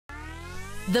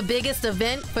The biggest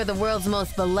event for the world's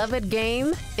most beloved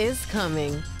game is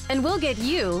coming, and we'll get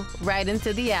you right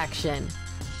into the action.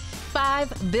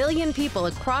 5 billion people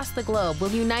across the globe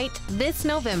will unite this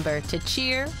November to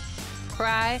cheer,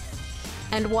 cry,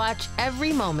 and watch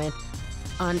every moment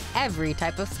on every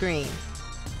type of screen.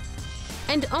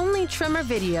 And only Tremor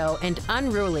Video and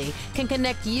Unruly can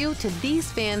connect you to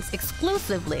these fans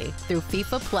exclusively through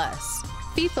FIFA Plus.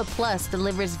 FIFA Plus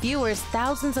delivers viewers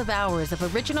thousands of hours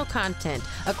of original content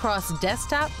across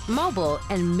desktop, mobile,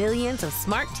 and millions of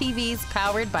smart TVs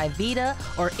powered by Vita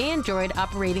or Android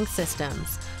operating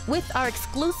systems. With our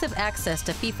exclusive access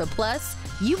to FIFA Plus,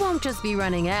 you won't just be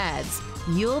running ads,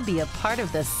 you'll be a part of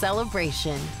the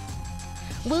celebration.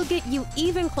 We'll get you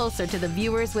even closer to the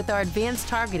viewers with our advanced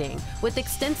targeting, with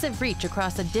extensive reach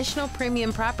across additional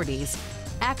premium properties,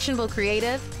 actionable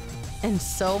creative, and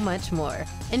so much more,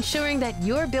 ensuring that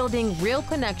you're building real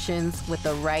connections with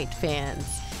the right fans.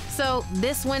 So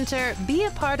this winter, be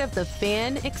a part of the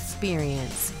fan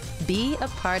experience. Be a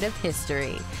part of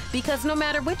history, because no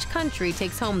matter which country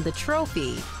takes home the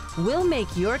trophy, we'll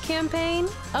make your campaign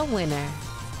a winner.